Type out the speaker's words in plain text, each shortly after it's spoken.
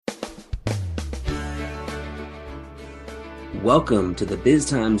Welcome to the Biz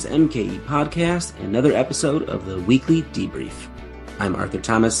Times MKE podcast, another episode of the weekly Debrief. I'm Arthur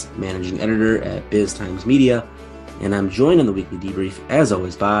Thomas, managing editor at Biz Times Media, and I'm joined on the weekly Debrief, as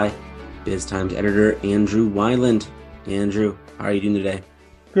always, by Biz Times editor Andrew Weiland. Andrew, how are you doing today?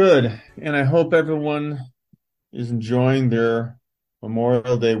 Good, and I hope everyone is enjoying their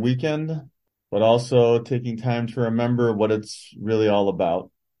Memorial Day weekend, but also taking time to remember what it's really all about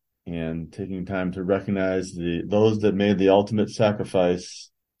and taking time to recognize those that made the ultimate sacrifice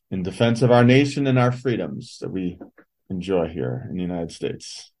in defense of our nation and our freedoms that we enjoy here in the United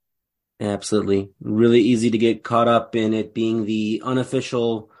States. Absolutely. Really easy to get caught up in it being the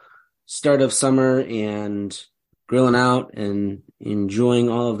unofficial start of summer and grilling out and enjoying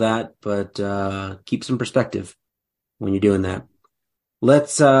all of that, but keep some perspective when you're doing that.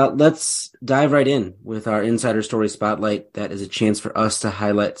 Let's dive right in with our Insider Story Spotlight. That is a chance for us to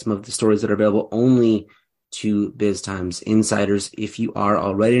highlight some of the stories that are available only to Biz Times insiders. If you are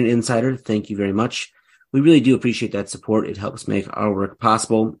already an insider, thank you very much. We really do appreciate that support. It helps make our work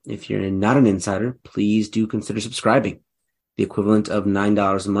possible. If you're not an insider, please do consider subscribing. The equivalent of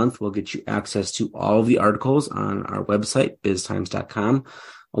 $9 a month will get you access to all of the articles on our website, biztimes.com,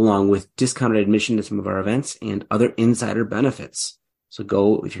 along with discounted admission to some of our events and other insider benefits. So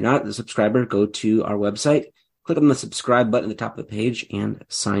if you're not a subscriber, go to our website, click on the subscribe button at the top of the page, and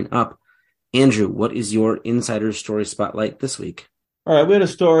sign up. Andrew, what is your Insider Story Spotlight this week? All right, we had a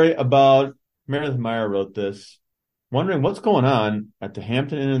story about, Meredith Meyer wrote this, wondering what's going on at the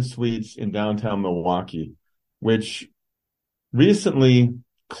Hampton Inn & Suites in downtown Milwaukee, which recently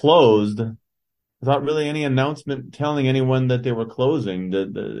closed without really any announcement telling anyone that they were closing.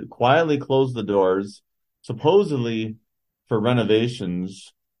 They quietly closed the doors, supposedly for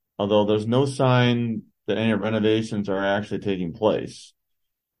renovations, although there's no sign that any renovations are actually taking place.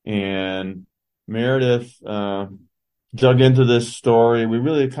 And Meredith dug into this story. We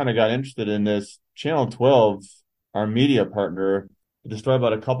really kind of got interested in this. Channel 12, our media partner, did a story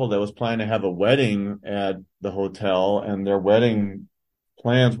about a couple that was planning to have a wedding at the hotel, and their wedding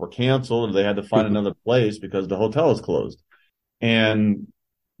plans were canceled. They had to find another place because the hotel was closed. And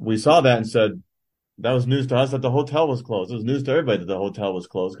we saw that and said, that was news to us that the hotel was closed. It was news to everybody that the hotel was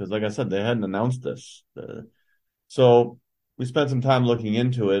closed because, like I said, they hadn't announced this. So we spent some time looking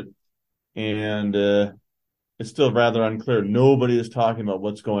into it, and it's still rather unclear. Nobody is talking about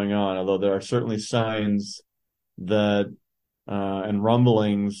what's going on, although there are certainly signs that and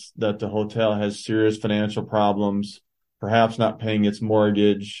rumblings that the hotel has serious financial problems, perhaps not paying its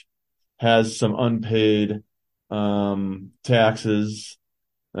mortgage, has some unpaid taxes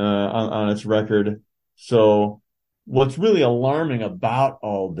on its record. So what's really alarming about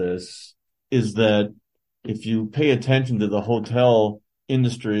all this is that if you pay attention to the hotel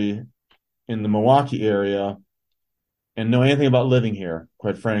industry in the Milwaukee area and know anything about living here,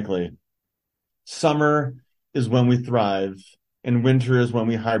 quite frankly, summer is when we thrive and winter is when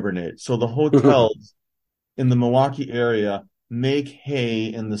we hibernate. So the hotels in the Milwaukee area make hay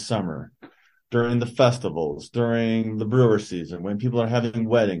in the summer, during the festivals, during the brewer season, when people are having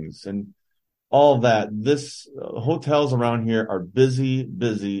weddings and all that. Hotels around here are busy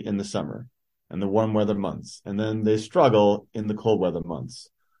in the summer and the warm weather months. And then they struggle in the cold weather months.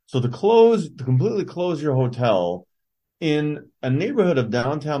 So to completely close your hotel in a neighborhood of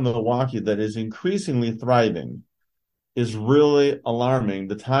downtown Milwaukee that is increasingly thriving is really alarming.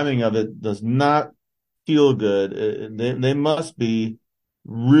 The timing of it does not feel good. They must be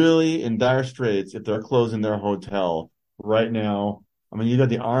really in dire straits if they're closing their hotel right now. I mean, you got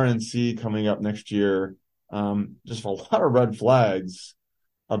the RNC coming up next year. Just a lot of red flags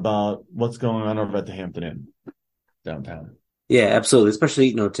about what's going on over at the Hampton Inn downtown. Yeah, absolutely.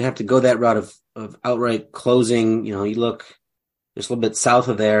 Especially, to have to go that route of outright closing. You look just a little bit south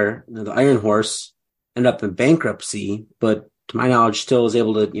of there, the Iron Horse ended up in bankruptcy, but to my knowledge, still is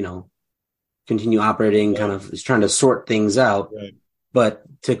able to, continue operating, kind of is trying to sort things out. Right. But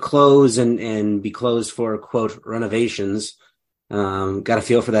to close and be closed for, quote, renovations, got to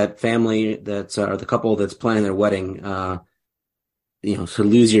feel for that family or the couple that's planning their wedding, to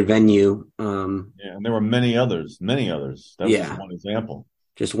lose your venue. And there were many others. That was just one example.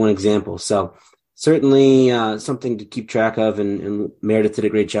 Just one example. So certainly something to keep track of, and Meredith did a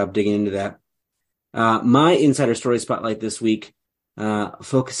great job digging into that. My Insider Story Spotlight this week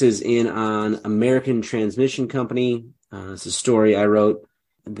focuses in on American Transmission Company. It's a story I wrote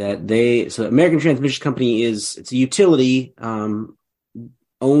that American Transmission Company it's a utility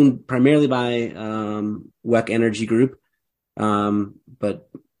owned primarily by WEC Energy Group, but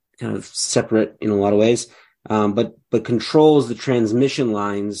kind of separate in a lot of ways. But controls the transmission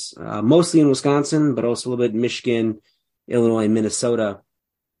lines, mostly in Wisconsin, but also a little bit in Michigan Illinois, Minnesota.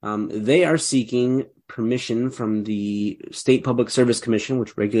 They are seeking permission from the State Public Service Commission,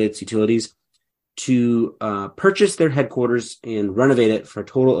 which regulates utilities, to purchase their headquarters and renovate it for a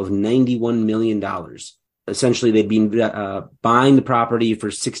total of $91 million. Essentially, they'd be buying the property for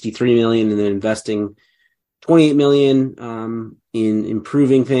 $63 million and then investing $28 million in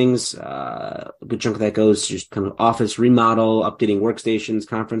improving things. A good chunk of that goes to just kind of office remodel, updating workstations,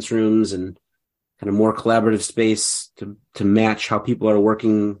 conference rooms, and kind of more collaborative space to match how people are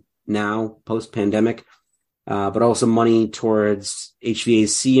working now post-pandemic. But also money towards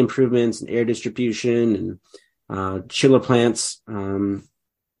HVAC improvements and air distribution and chiller plants, and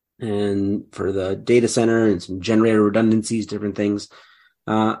for the data center and some generator redundancies, different things.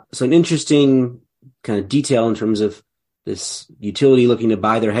 So an interesting kind of detail in terms of this utility looking to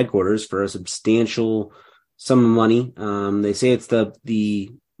buy their headquarters for a substantial sum of money. They say it's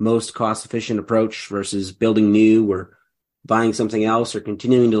the most cost-efficient approach versus building new or buying something else or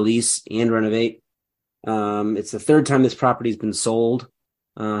continuing to lease and renovate. It's the third time this property has been sold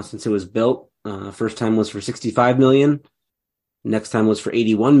since it was built. First time was for $65 million. Next time was for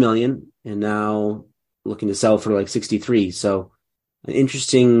 $81 million, and now looking to sell for like $63. So an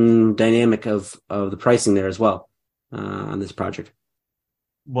interesting dynamic of the pricing there as well on this project.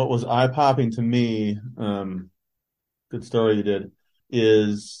 What was eye-popping to me, good story you did,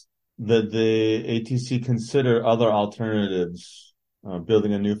 is that the ATC consider other alternatives,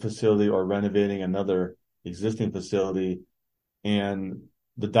 building a new facility or renovating another existing facility. And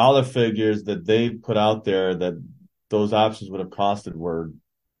the dollar figures that they put out there that those options would have costed were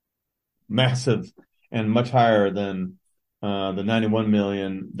massive and much higher than the $91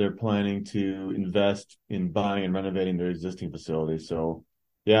 million they're planning to invest in buying and renovating their existing facility. So,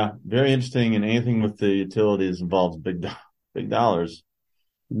 yeah, very interesting. And anything with the utilities involves big dollars.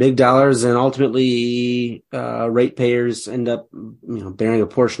 Big dollars, and ultimately ratepayers end up bearing a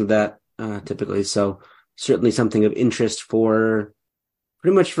portion of that typically. So certainly something of interest for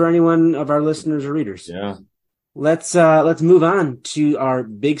pretty much for anyone of our listeners or readers. Yeah. Let's move on to our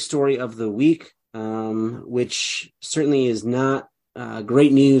big story of the week, which certainly is not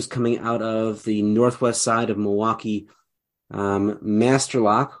great news coming out of the northwest side of Milwaukee. Master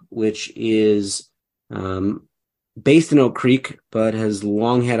Lock, which is based in Oak Creek, but has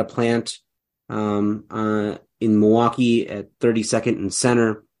long had a plant in Milwaukee at 32nd and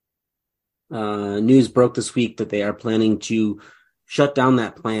Center. News broke this week that they are planning to shut down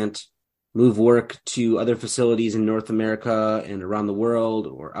that plant, move work to other facilities in North America and around the world,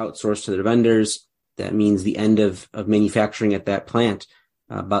 or outsource to their vendors. That means the end of manufacturing at that plant.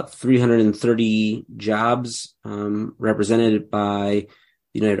 About 330 jobs represented by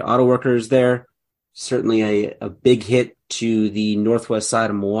United Auto Workers there. Certainly a big hit to the northwest side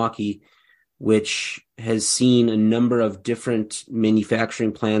of Milwaukee, which has seen a number of different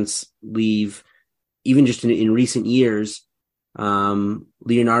manufacturing plants leave, even just in recent years.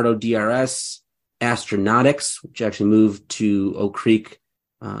 Leonardo DRS, Astronautics, which actually moved to Oak Creek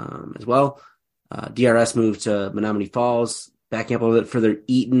as well. DRS moved to Menominee Falls, backing up a little bit further,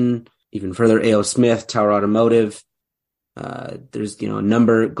 Eaton, even further, A.O. Smith, Tower Automotive. There's a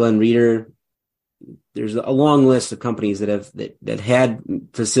number, Glenn Reeder. There's a long list of companies that had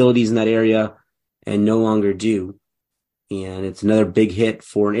facilities in that area and no longer do. And it's another big hit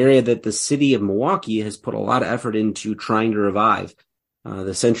for an area that the city of Milwaukee has put a lot of effort into trying to revive.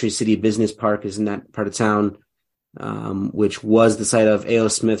 The Century City Business Park is in that part of town, which was the site of A.O.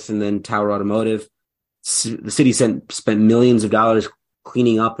 Smith and then Tower Automotive. The city spent millions of dollars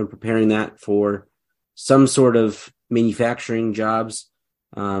cleaning up and preparing that for some sort of manufacturing jobs.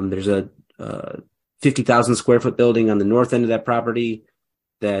 There's a 50,000 square foot building on the north end of that property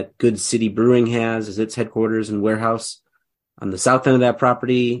that Good City Brewing has as its headquarters and warehouse. On the south end of that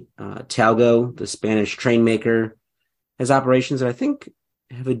property, Talgo, the Spanish train maker, has operations that I think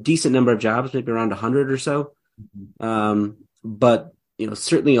have a decent number of jobs, maybe around 100 or so. But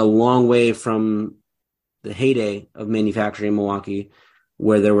certainly a long way from the heyday of manufacturing in Milwaukee,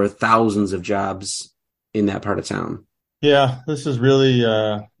 where there were thousands of jobs in that part of town. Yeah, this is really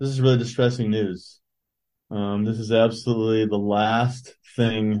distressing news. This is absolutely the last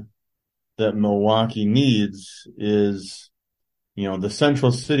thing that Milwaukee needs is, the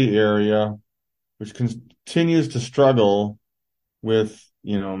central city area, which continues to struggle with,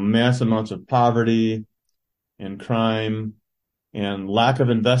 mass amounts of poverty and crime and lack of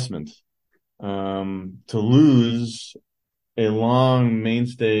investment. To lose a long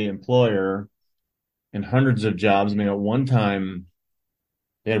mainstay employer and hundreds of jobs. I mean, at one time,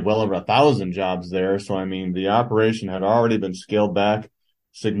 they had well over 1,000 jobs there. So, I mean, the operation had already been scaled back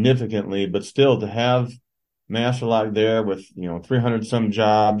significantly, but still to have Master Lock there with, 300 some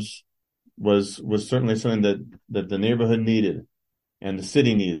jobs was certainly something that the neighborhood needed and the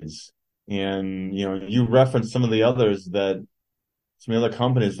city needs. And, you referenced some of the other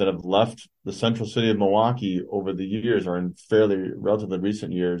companies that have left the central city of Milwaukee over the years or in fairly relatively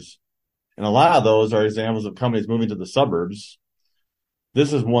recent years. And a lot of those are examples of companies moving to the suburbs.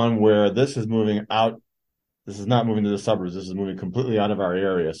 This is one where this is moving out. This is not moving to the suburbs. This is moving completely out of our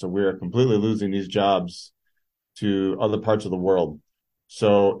area. So we're completely losing these jobs to other parts of the world.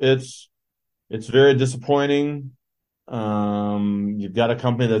 So it's very disappointing. You've got a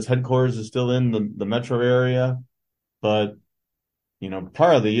company that's headquarters is still in the metro area, but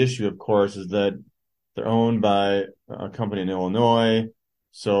part of the issue, of course, is that they're owned by a company in Illinois.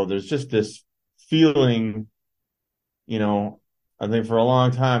 So there's just this feeling, I think for a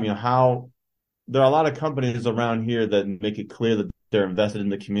long time, how there are a lot of companies around here that make it clear that they're invested in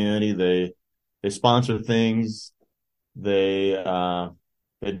the community. They sponsor things. They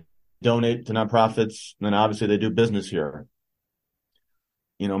donate to nonprofits, and then obviously they do business here.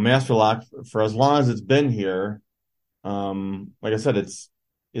 Master Lock, for as long as it's been here, like I said,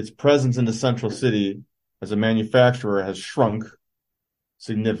 its presence in the central city as a manufacturer has shrunk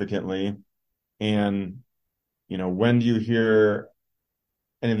significantly. And, when do you hear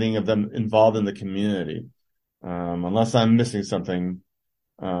anything of them involved in the community? Unless I'm missing something,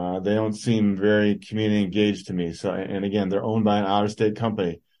 they don't seem very community engaged to me. So, and again, they're owned by an out of state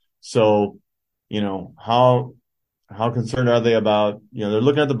company. So, how concerned are they about, they're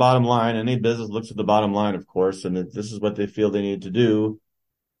looking at the bottom line. Any business looks at the bottom line, of course, and if this is what they feel they need to do,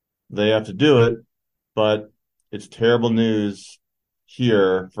 they have to do it. But it's terrible news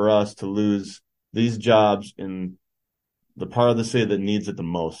here for us to lose these jobs in the part of the city that needs it the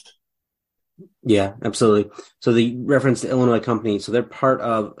most. Yeah, absolutely. So the reference to Illinois company, so they're part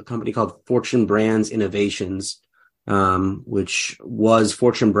of a company called Fortune Brands Innovations, which was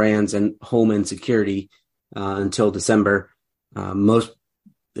Fortune Brands and Home and Security until December.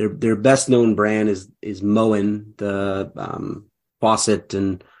 Their best known brand is Moen, the faucet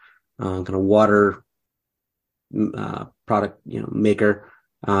and kind of water product maker.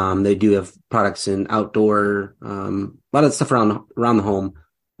 They do have products in outdoor, a lot of stuff around the home.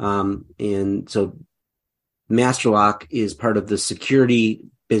 And so Master Lock is part of the security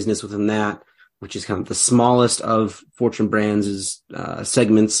business within that, which is kind of the smallest of Fortune Brands'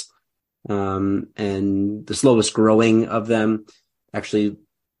 segments, and the slowest growing of them. Actually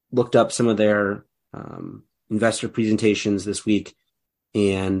looked up some of their investor presentations this week.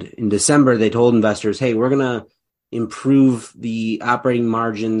 And in December, they told investors, hey, we're going to improve the operating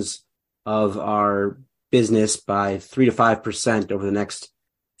margins of our business by 3 to 5% over the next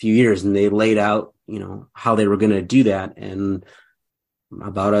few years. And they laid out, how they were going to do that. And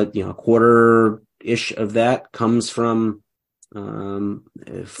about a quarter-ish of that comes from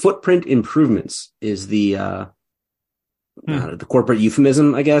footprint improvements is the corporate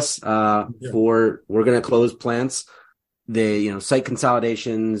euphemism, I guess, for we're going to close plants. The, site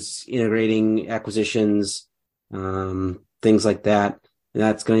consolidations, integrating acquisitions, things like that. And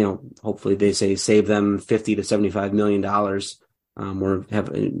that's going to, hopefully they say save them $50 to $75 million, or have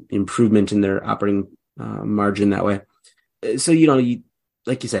an improvement in their operating margin that way. So,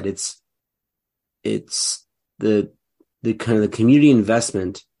 like you said, it's the kind of the community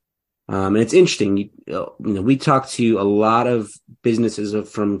investment. And it's interesting, we talk to a lot of businesses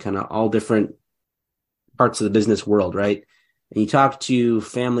from kind of all different parts of the business world, right? And you talk to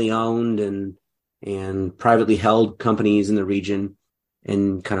family owned and privately held companies in the region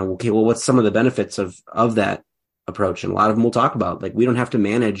and kind of, okay, well, what's some of the benefits of that approach? And a lot of them will talk about, like, we don't have to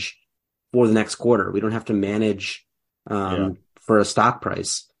manage for the next quarter. We don't have to manage for a stock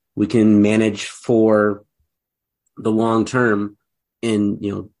price. We can manage for the long term and,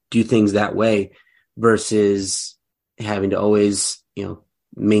 do things that way versus having to always,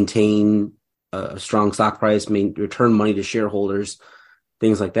 maintain a strong stock price, return money to shareholders,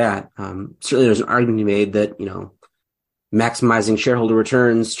 things like that. Certainly there's an argument to be made that, maximizing shareholder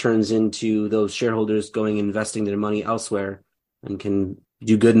returns turns into those shareholders going and investing their money elsewhere and can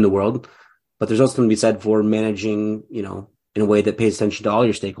do good in the world. But there's also going to be said for managing, in a way that pays attention to all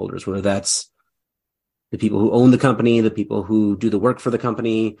your stakeholders, whether that's the people who own the company, the people who do the work for the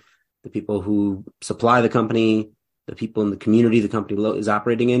company, the people who supply the company, the people in the community the company is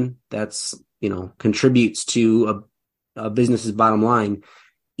operating in. That's, contributes to a business's bottom line,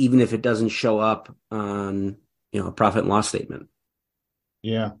 even if it doesn't show up on, a profit and loss statement.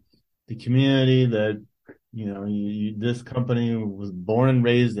 Yeah. The community that, this company was born and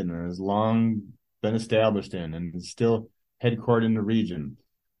raised in and has long been established in and is still headquartered in the region.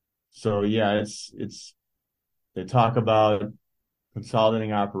 So yeah, it's They talk about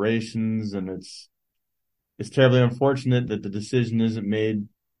consolidating operations, and it's terribly unfortunate that the decision isn't made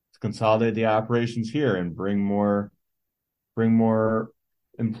to consolidate the operations here and bring more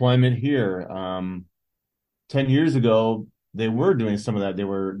employment here. 10 years ago, they were doing some of that. They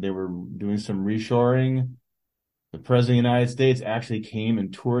were doing some reshoring. The president of the United States actually came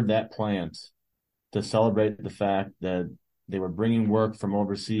and toured that plant to celebrate the fact that they were bringing work from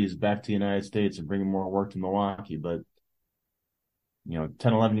overseas back to the United States and bringing more work to Milwaukee. But, 10,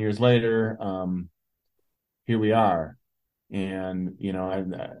 11 years later, here we are. And,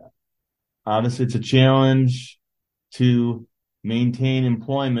 obviously it's a challenge to maintain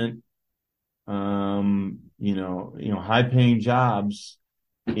employment, high paying jobs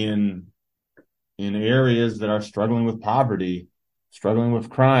in areas that are struggling with poverty, struggling with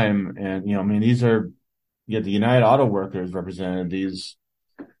crime. And, these are, you get the United Auto Workers represented, these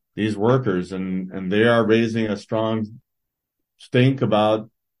workers, and they are raising a strong stink about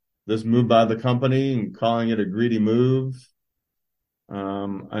this move by the company and calling it a greedy move.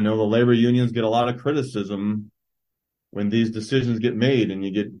 I know the labor unions get a lot of criticism when these decisions get made, and you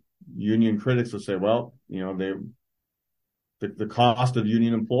get union critics who say, well, the cost of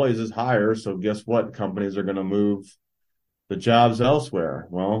union employees is higher, so guess what? Companies are going to move the jobs elsewhere.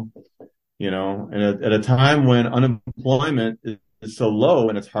 Well, and at a time when unemployment is so low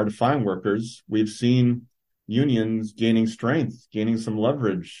and it's hard to find workers, we've seen unions gaining strength, gaining some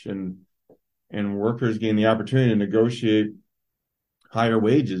leverage, and workers gain the opportunity to negotiate higher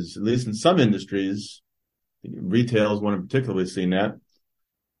wages, at least in some industries. Retail is one in particular we've seen that.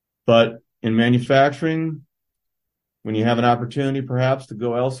 But in manufacturing, when you have an opportunity perhaps to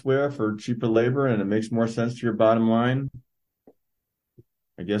go elsewhere for cheaper labor and it makes more sense to your bottom line,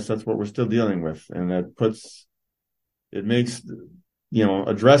 I guess that's what we're still dealing with. And it makes,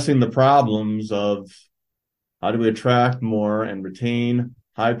 addressing the problems of how do we attract more and retain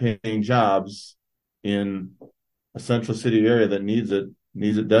high paying jobs in a central city area that needs it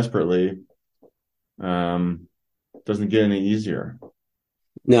desperately, doesn't get any easier.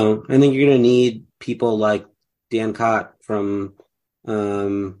 No, I think you're going to need people like Dan Cott from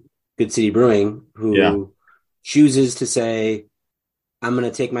Good City Brewing, who chooses to say, I'm going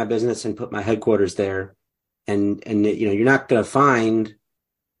to take my business and put my headquarters there. And you're not going to find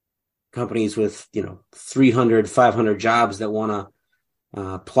companies with, 300, 500 jobs that want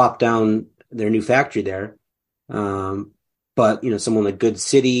to plop down their new factory there. But, someone like Good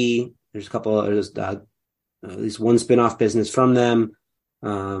City, there's at least one spinoff business from them.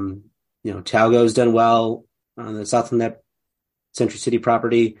 Talgo's done well on the south of that Century City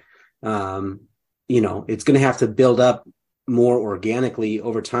property. It's going to have to build up more organically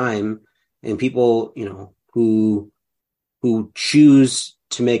over time, and people, who choose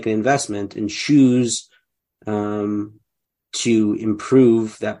to make an investment and choose to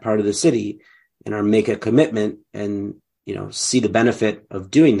improve that part of the city and are make a commitment and, see the benefit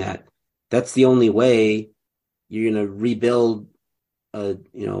of doing that. That's the only way you're going to rebuild an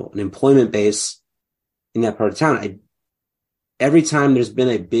employment base in that part of town. Every time there's been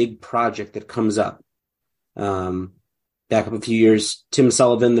a big project that comes up, back up a few years, Tim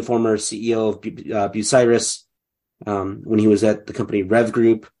Sullivan, the former CEO of Bucyrus, when he was at the company Rev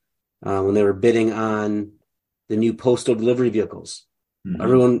Group, when they were bidding on the new postal delivery vehicles,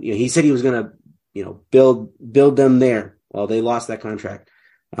 everyone, he said he was going to, build them there. Well, they lost that contract.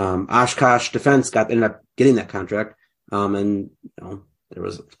 Oshkosh Defense ended up getting that contract. And there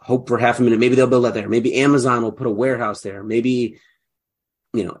was hope for half a minute. Maybe they'll build that there. Maybe Amazon will put a warehouse there. Maybe,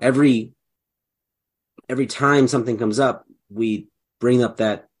 every time something comes up, we bring up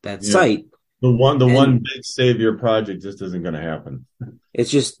that site. The one big savior project just isn't going to happen. It's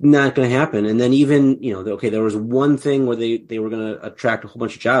just not going to happen. And then even, there was one thing where they were going to attract a whole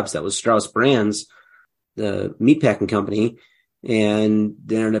bunch of jobs. That was Strauss Brands, the meatpacking company. And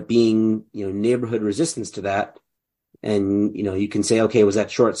there ended up being, neighborhood resistance to that. And, you can say, okay, was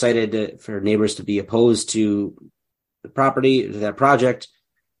that short-sighted for neighbors to be opposed to the property, to that project?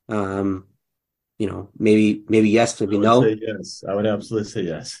 Maybe yes, maybe no. Yes, I would absolutely say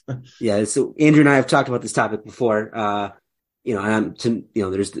yes. Yeah. So Andrew and I have talked about this topic before. There's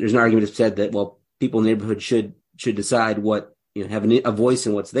an argument that's said that, well, people in the neighborhood should decide what, have a voice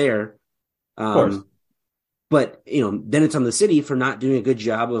in what's there. Of course. But, then it's on the city for not doing a good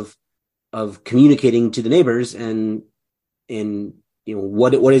job of communicating to the neighbors and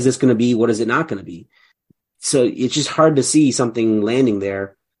what is this going to be? What is it not going to be? So it's just hard to see something landing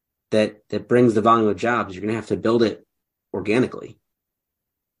there that brings the volume of jobs. You're going to have to build it organically.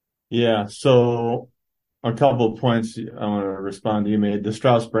 Yeah. So a couple of points I want to respond to. You made the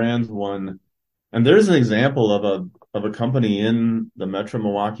Strauss Brands one. And there's an example of a company in the Metro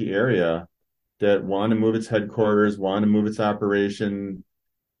Milwaukee area that wanted to move its headquarters, wanted to move its operation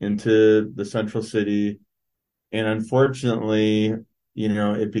into the central city. And unfortunately,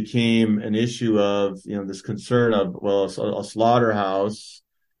 it became an issue of, this concern of, well, a slaughterhouse,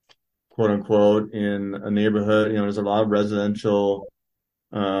 quote unquote, in a neighborhood. There's a lot of residential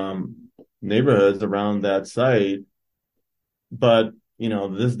neighborhoods around that site. But,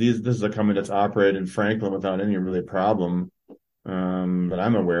 this is a company that's operated in Franklin without any really problem that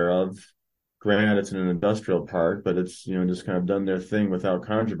I'm aware of. Granted, it's in an industrial park, but it's, just kind of done their thing without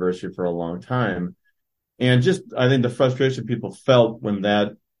controversy for a long time. And just, I think the frustration people felt when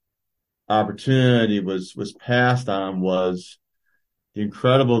that opportunity was passed on was the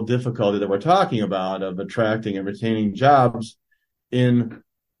incredible difficulty that we're talking about of attracting and retaining jobs in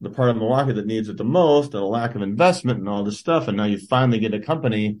the part of Milwaukee that needs it the most, and a lack of investment and all this stuff. And now you finally get a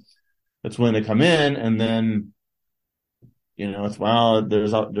company that's willing to come in, and then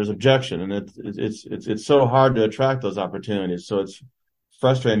there's objection, and it's so hard to attract those opportunities. So it's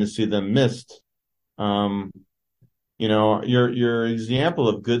frustrating to see them missed. Your example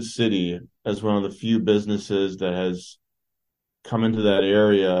of Good City as one of the few businesses that has come into that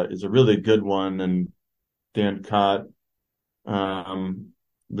area is a really good one, and Dan Cott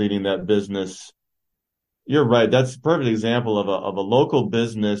leading that business. You're right. That's a perfect example of a local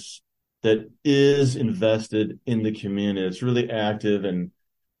business that is invested in the community. It's really active and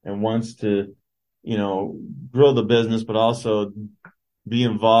wants to, grow the business, but also be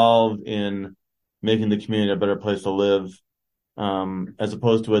involved in making the community a better place to live, as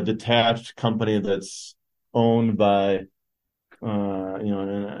opposed to a detached company that's owned by,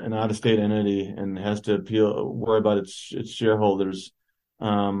 an out-of-state entity and has to worry about its shareholders.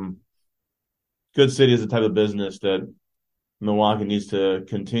 Good City is the type of business that Milwaukee needs to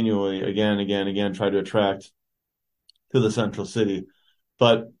continually, again, try to attract to the central city.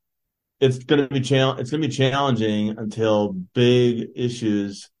 But it's going to be challenging until big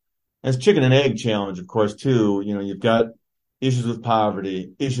issues. And it's chicken and egg challenge, of course, too. You've got issues with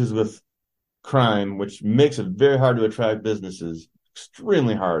poverty, issues with crime, which makes it very hard to attract businesses,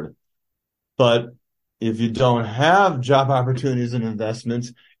 extremely hard. But if you don't have job opportunities and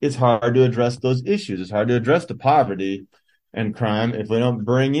investments, it's hard to address those issues. It's hard to address the poverty and crime if we don't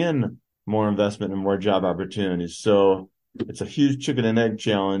bring in more investment and more job opportunities. So it's a huge chicken and egg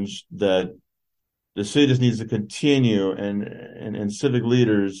challenge that the city just needs to continue, and civic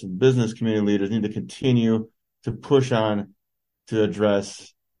leaders and business community leaders need to continue to push on to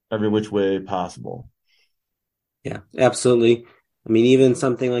address every which way possible. Yeah, absolutely. I mean, even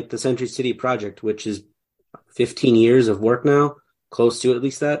something like the Century City project, which is 15 years of work now, close to at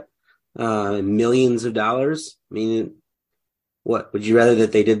least that, millions of dollars. I mean, what would you rather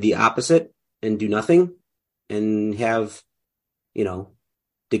that they did the opposite and do nothing and have,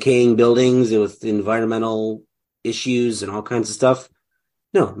 decaying buildings with environmental issues and all kinds of stuff?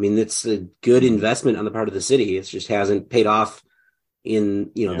 No, I mean, it's a good investment on the part of the city. It just hasn't paid off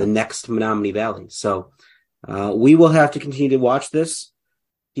in, the next Menominee Valley. So we will have to continue to watch this,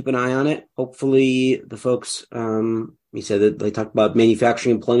 keep an eye on it. Hopefully the folks, you said that they talked about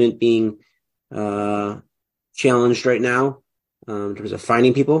manufacturing employment being challenged right now in terms of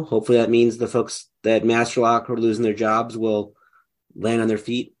finding people. Hopefully that means the folks that Master Lock are losing their jobs will land on their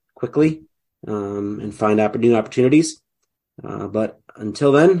feet quickly and find new opportunities. But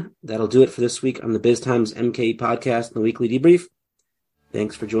until then, that'll do it for this week on the Biz Times MKE podcast and the weekly debrief.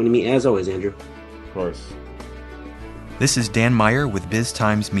 Thanks for joining me as always, Andrew. Of course. This is Dan Meyer with Biz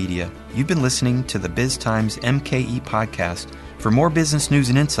Times Media. You've been listening to the Biz Times MKE podcast. For more business news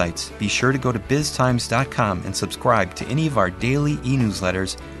and insights, be sure to go to biztimes.com and subscribe to any of our daily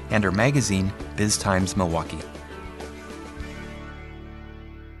e-newsletters and our magazine, Biz Times Milwaukee.